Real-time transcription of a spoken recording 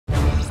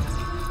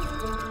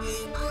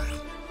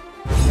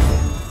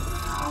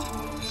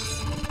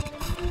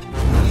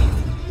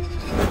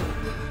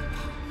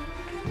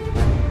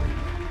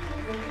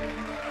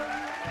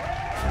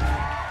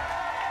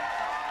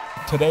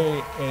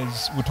today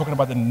we're talking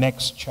about the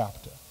next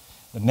chapter.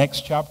 The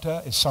next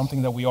chapter is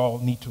something that we all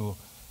need to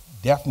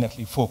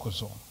definitely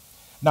focus on.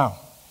 Now,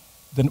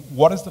 then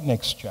what is the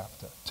next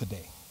chapter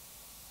today?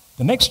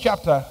 The next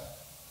chapter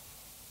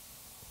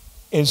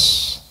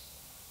is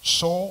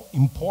so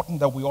important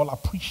that we all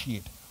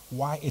appreciate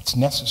why it's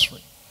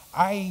necessary.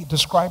 I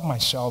describe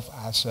myself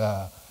as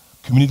a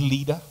community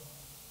leader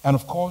and,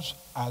 of course,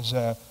 as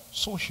a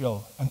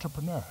social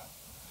entrepreneur.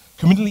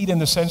 Community leader in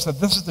the sense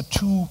that this is the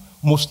two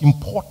most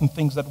important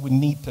things that we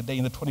need today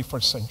in the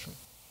 21st century.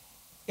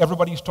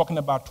 Everybody is talking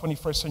about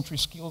 21st century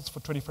skills for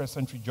 21st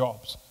century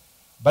jobs.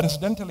 But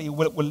incidentally,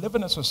 we live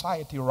in a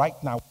society right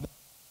now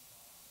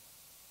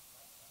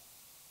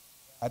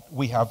that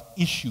we have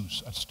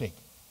issues at stake.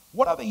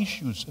 What are the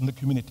issues in the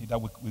community that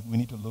we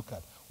need to look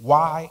at?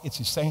 Why it's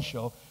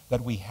essential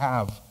that we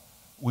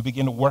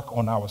begin to work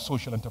on our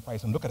social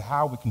enterprise and look at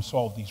how we can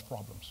solve these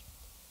problems.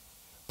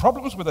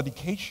 Problems with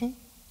education,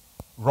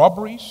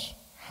 robberies,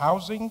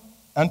 housing,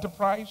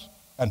 enterprise,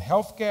 and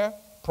healthcare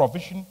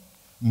provision.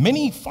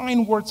 Many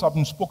fine words have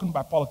been spoken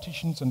by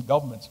politicians and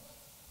governments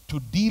to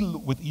deal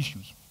with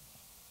issues.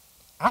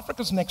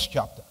 Africa's next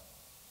chapter.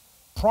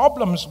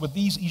 Problems with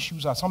these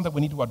issues are something we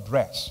need to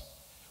address.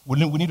 We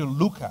need to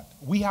look at.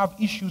 We have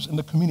issues in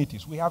the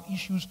communities. We have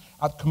issues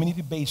at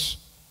community-based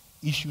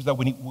issues that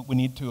we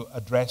need to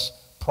address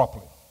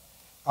properly.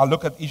 I'll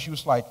look at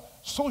issues like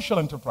social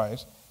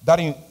enterprise.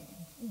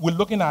 We're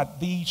looking at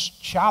these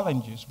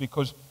challenges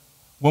because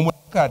when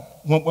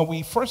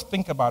we first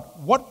think about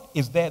what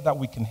is there that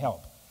we can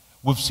help,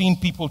 we've seen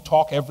people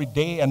talk every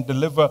day and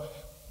deliver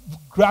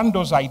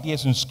grandiose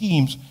ideas and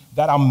schemes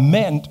that are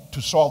meant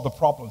to solve the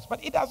problems.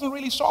 But it doesn't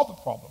really solve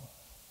the problem.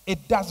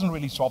 It doesn't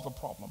really solve the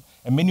problem.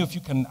 And many of you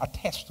can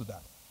attest to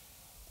that.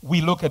 We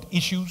look at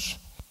issues,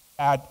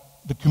 at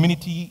the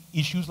community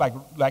issues, like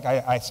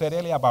I said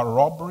earlier about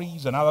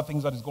robberies and other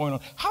things that is going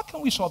on. How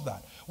can we solve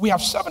that? We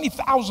have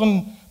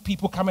 70,000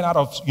 people coming out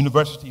of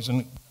universities,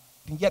 and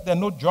yet there are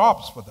no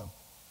jobs for them.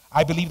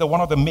 I believe that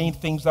one of the main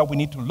things that we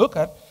need to look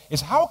at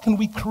is how can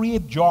we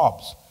create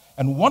jobs?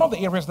 And one of the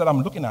areas that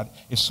I'm looking at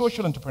is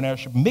social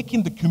entrepreneurship,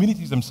 making the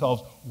communities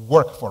themselves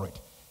work for it,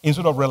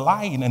 instead of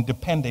relying and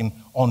depending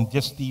on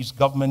just these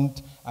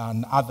government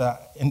and other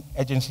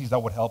agencies that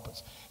would help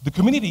us. The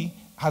community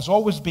has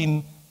always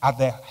been at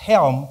the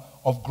helm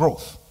of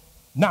growth.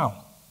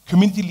 Now,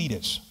 community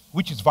leaders,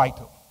 which is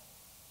vital.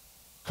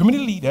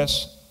 Community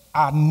leaders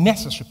are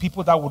necessary,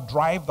 people that will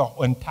drive the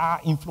entire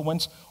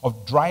influence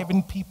of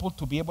driving people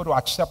to be able to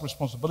accept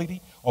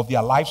responsibility of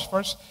their lives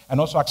first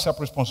and also accept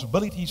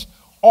responsibilities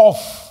of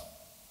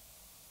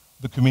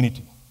the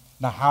community.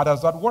 Now, how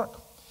does that work?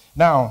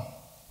 Now,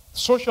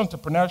 social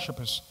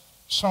entrepreneurship is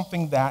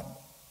something that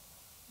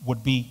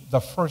would be the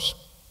first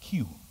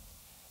cue.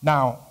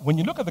 Now, when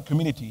you look at the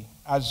community,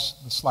 as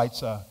the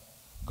slides are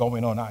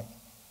going on,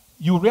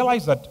 you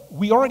realize that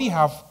we already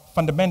have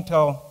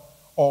fundamental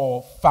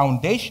or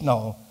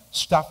foundational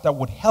stuff that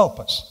would help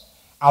us.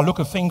 I'll look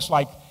at things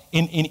like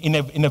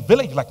in a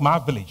village like my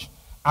village.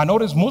 I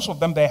notice most of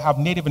them, they have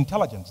native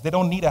intelligence. They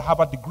don't need a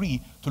Harvard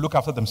degree to look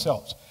after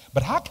themselves.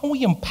 But how can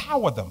we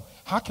empower them?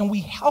 How can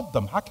we help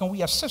them? How can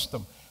we assist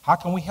them? How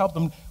can we help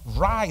them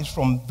rise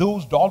from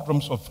those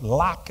doldrums of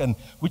lack, and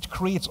which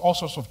creates all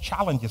sorts of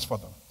challenges for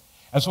them?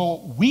 And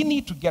so we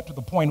need to get to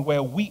the point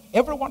where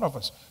every one of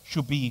us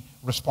should be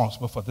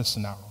responsible for this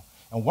scenario.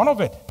 And one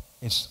of it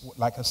is,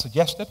 like I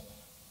suggested,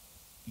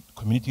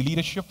 community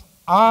leadership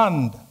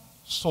and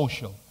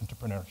social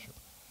entrepreneurship.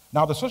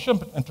 Now, the social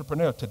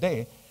entrepreneur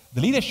today, the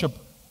leadership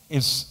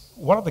is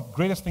one of the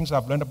greatest things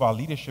I've learned about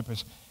leadership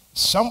is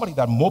somebody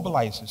that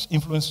mobilizes,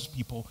 influences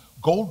people,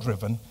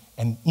 goal-driven,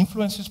 and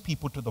influences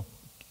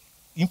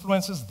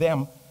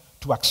them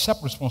to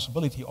accept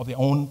responsibility of their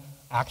own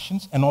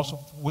actions, and also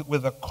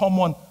with a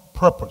common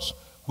purpose,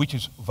 which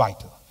is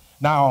vital.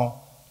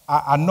 Now,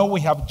 I know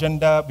we have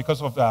gender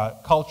because of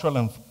cultural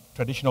and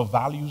traditional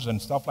values and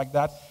stuff like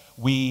that.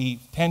 We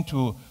tend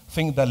to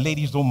think that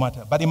ladies don't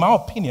matter. But in my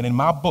opinion, in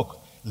my book,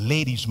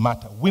 ladies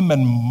matter.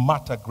 Women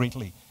matter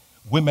greatly.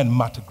 Women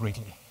matter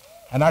greatly.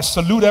 And I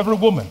salute every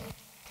woman.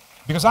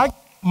 Because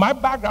my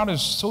background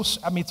is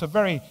it's a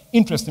very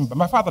interesting, but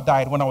my father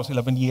died when I was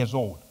 11 years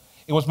old.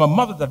 It was my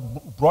mother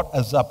that brought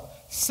us up,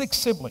 6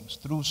 siblings,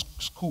 through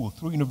school,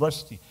 through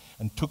university,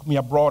 and took me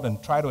abroad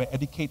and tried to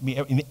educate me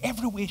in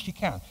every way she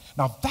can.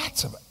 Now,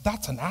 that's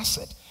an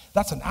asset.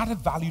 That's an added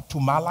value to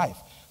my life.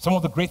 Some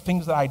of the great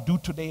things that I do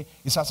today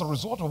is as a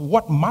result of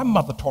what my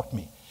mother taught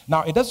me.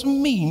 Now, it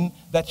doesn't mean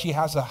that she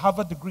has a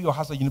Harvard degree or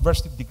has a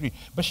university degree,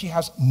 but she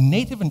has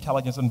native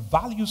intelligence and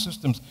value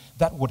systems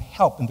that would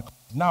help in the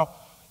community. Now,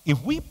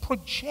 if we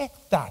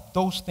project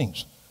those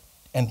things,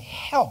 and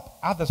help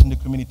others in the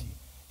community,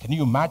 can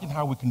you imagine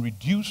how we can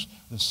reduce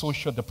the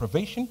social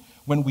deprivation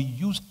when we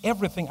use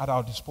everything at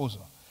our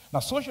disposal? Now,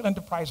 social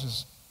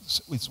enterprise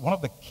is one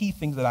of the key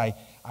things that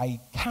I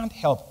can't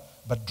help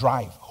but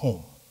drive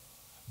home.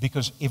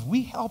 Because if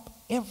we help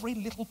every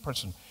little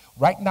person,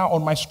 right now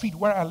on my street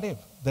where I live,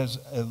 there's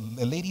a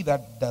lady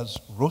that does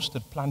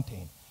roasted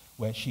plantain,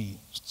 where she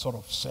sort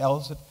of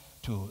sells it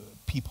to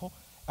people.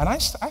 And I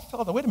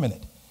felt that, wait a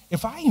minute,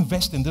 if I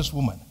invest in this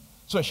woman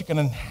so that she can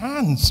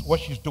enhance what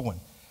she's doing,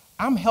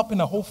 I'm helping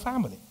the whole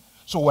family.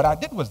 So what I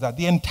did was that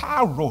the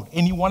entire road,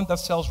 anyone that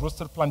sells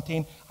roasted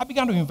plantain, I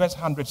began to invest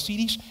 100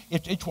 CDs,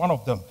 each one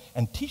of them,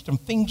 and teach them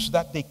things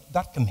that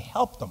can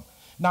help them.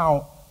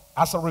 Now,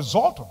 as a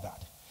result of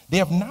that, they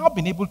have now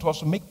been able to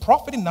also make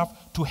profit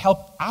enough to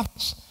help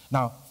others.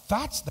 Now,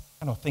 that's the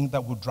kind of thing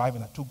that will drive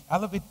it, to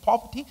elevate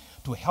poverty,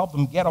 to help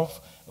them get off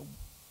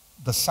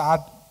the sad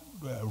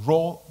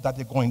road that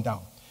they're going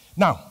down.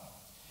 Now,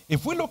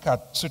 if we look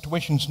at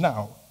situations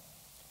now,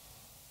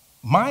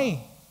 my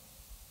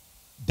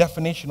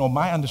definition or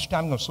my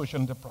understanding of social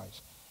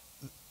enterprise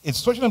is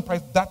social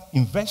enterprise that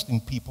invests in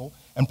people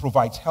and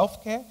provides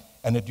health care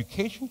and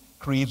education,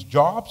 creates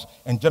jobs,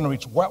 and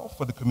generates wealth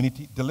for the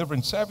community,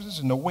 delivering services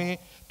in a way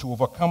to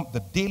overcome the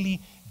daily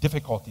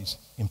difficulties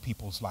in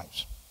people's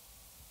lives.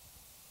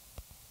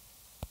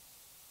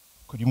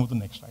 Could you move the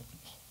next slide,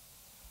 please?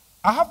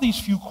 I have these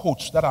few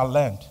quotes that I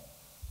learned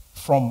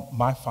from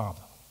my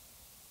father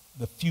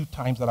the few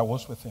times that I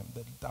was with him,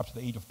 up to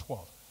the age of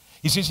 12.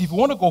 He says, if you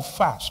want to go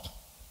fast,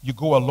 you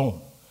go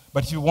alone.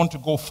 But if you want to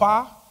go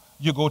far,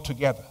 you go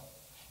together.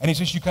 And he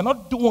says, you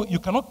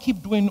cannot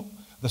keep doing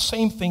the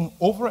same thing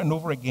over and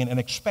over again and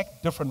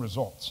expect different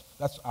results.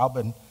 That's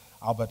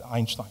Albert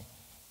Einstein.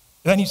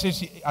 Then he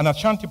says, an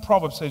Ashanti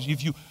proverb says,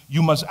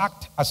 you must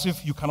act as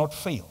if you cannot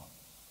fail.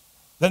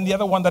 Then the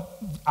other one that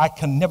I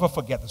can never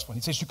forget, this one,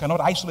 he says, you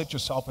cannot isolate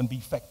yourself and be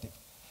effective.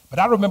 But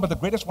I remember, the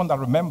greatest one that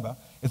I remember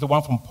is the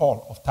one from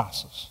Paul of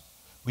Tarsus,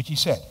 which he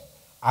said,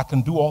 I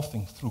can do all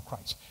things through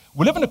Christ.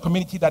 We live in a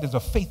community that is a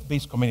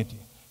faith-based community.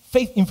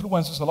 Faith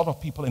influences a lot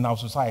of people in our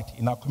society,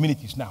 in our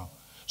communities now.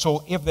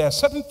 So if there are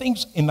certain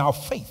things in our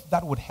faith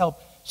that would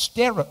help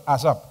stir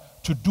us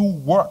up to do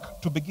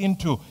work, to begin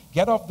to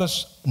get off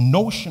this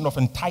notion of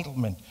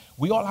entitlement.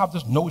 We all have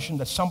this notion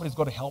that somebody's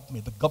got to help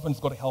me, the government's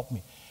got to help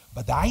me.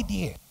 But the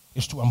idea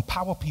is to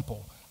empower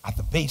people at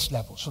the base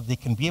level so they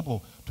can be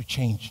able to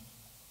change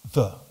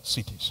the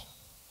cities.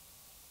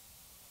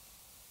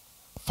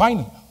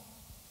 Finally,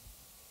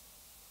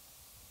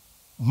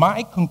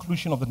 my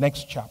conclusion of the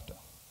next chapter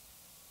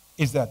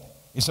is that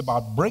it's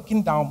about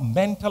breaking down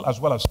mental as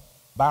well as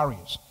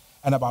barriers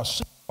and about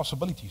seeing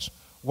possibilities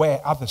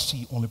where others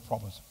see only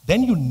problems.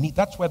 Then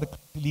that's where the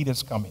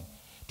leaders come in,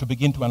 to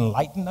begin to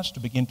enlighten us, to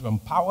begin to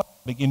empower,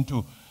 begin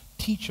to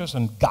teach us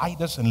and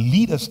guide us and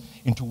lead us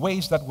into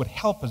ways that would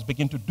help us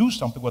begin to do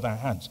something with our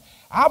hands.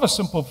 I have a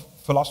simple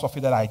philosophy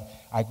that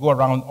I go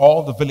around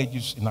all the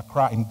villages in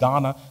Accra, in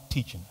Ghana,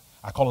 teaching.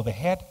 I call it the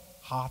head,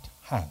 heart,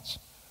 hands.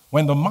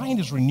 When the mind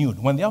is renewed,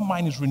 when their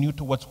mind is renewed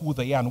towards who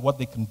they are and what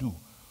they can do,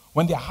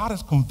 when their heart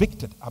is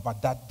convicted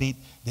about that, they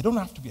don't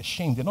have to be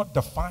ashamed. They're not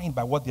defined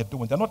by what they're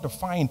doing. They're not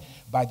defined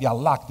by their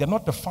lack. They're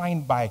not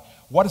defined by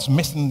what is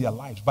missing in their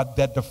lives, but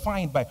they're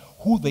defined by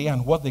who they are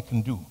and what they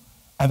can do.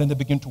 And then they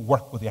begin to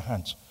work with their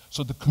hands.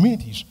 So the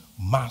communities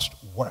must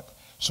work.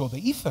 So the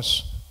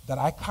ethos that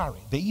I carry,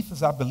 the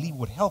ethos I believe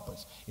would help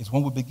us, is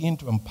when we begin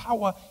to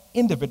empower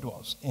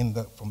individuals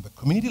from the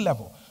community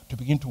level to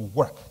begin to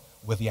work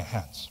with their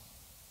hands.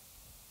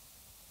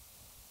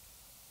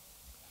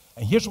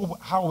 And here's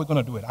how we're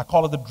going to do it. I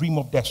call it the dream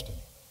of destiny.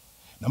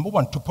 Number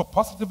one, to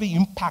positively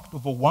impact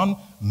over 1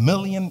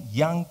 million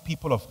young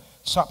people of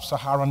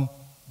sub-Saharan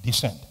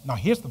descent. Now,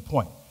 here's the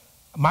point.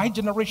 My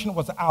generation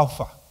was the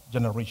Alpha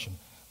generation.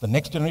 The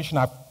next generation,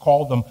 I've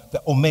called them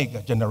the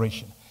Omega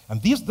generation.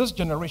 And this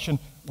generation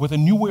with a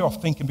new way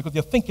of thinking, because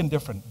they're thinking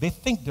different. They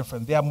think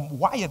different. They are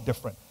wired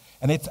different.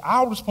 And it's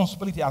our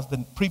responsibility as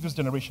the previous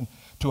generation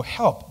to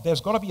help.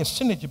 There's got to be a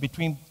synergy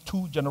between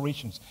two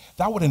generations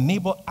that would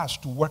enable us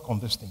to work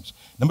on these things.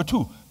 Number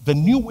two, the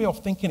new way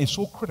of thinking is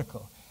so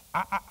critical.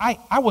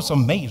 I was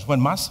amazed when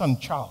my son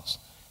Charles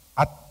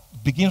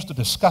begins to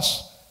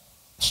discuss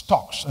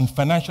stocks and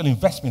financial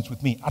investments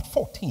with me at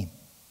 14.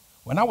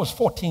 When I was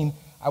 14,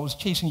 I was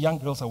chasing young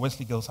girls at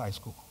Wesley Girls High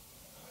School.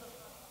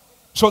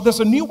 So there's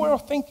a new way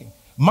of thinking.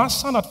 My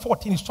son at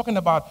 14 is talking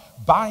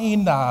about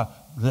buying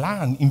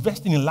land,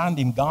 investing in land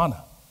in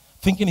Ghana,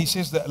 thinking he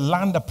says that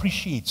land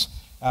appreciates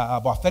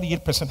about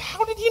 38%.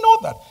 How did he know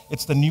that?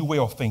 It's the new way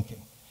of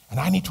thinking. And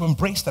I need to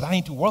embrace that. I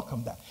need to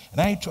welcome that. And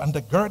I need to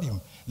undergird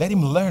him, let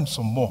him learn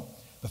some more.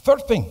 The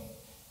third thing,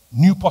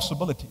 new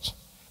possibilities.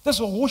 There's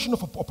an ocean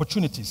of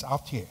opportunities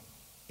out here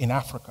in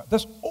Africa.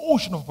 There's an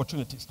ocean of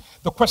opportunities.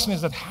 The question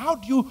is that how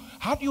are you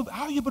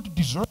able to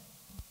discern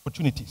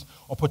opportunities?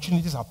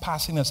 Opportunities are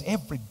passing us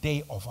every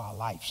day of our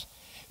lives.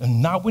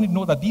 And now we need to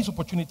know that these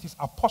opportunities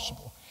are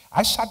possible.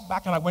 I sat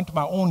back and I went to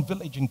my own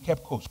village in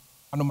Cape Coast,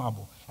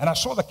 Anumabo, and I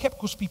saw the Cape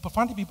Coast people,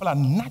 Fanti people are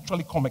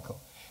naturally comical.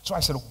 So I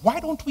said, why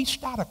don't we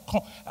start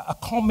a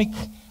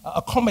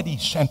comedy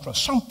central,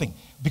 something?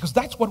 Because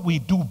that's what we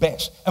do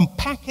best. And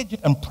package it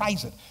and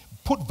price it,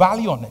 put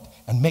value on it,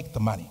 and make the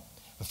money.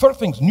 The third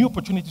thing is new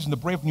opportunities in the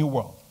brave new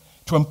world.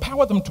 To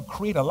empower them to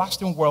create a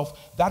lasting wealth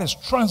that is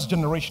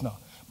transgenerational.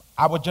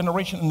 Our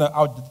generation,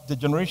 the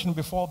generation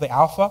before, the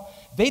Alpha,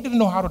 they didn't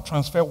know how to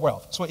transfer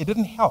wealth, so it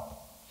didn't help.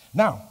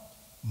 Now,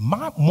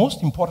 My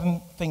most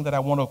important thing that I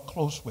want to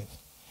close with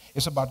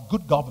is about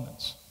good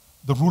governance,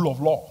 the rule of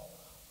law,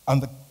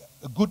 and the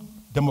good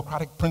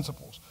democratic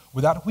principles,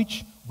 without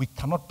which we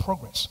cannot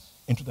progress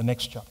into the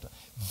next chapter.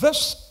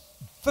 This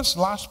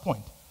last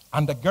point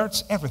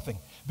undergirds everything,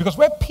 because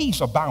where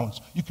peace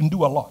abounds, you can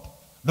do a lot.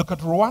 Look at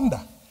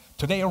Rwanda.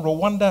 Today,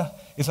 Rwanda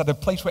is at a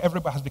place where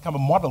everybody has become a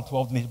model to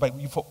all the nations. But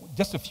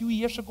just a few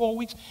years ago or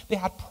weeks, they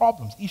had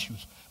problems,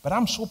 issues. But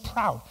I'm so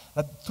proud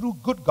that through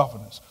good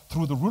governance,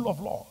 through the rule of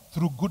law,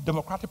 through good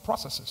democratic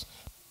processes,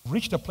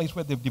 reached a place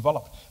where they've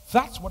developed.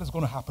 That's what is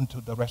going to happen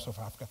to the rest of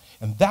Africa.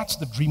 And that's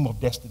the dream of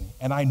destiny.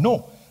 And I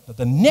know that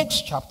the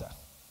next chapter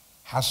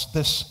has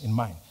this in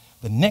mind.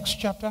 The next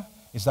chapter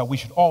is that we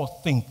should all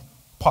think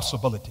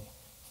possibility.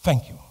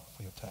 Thank you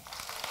for your time.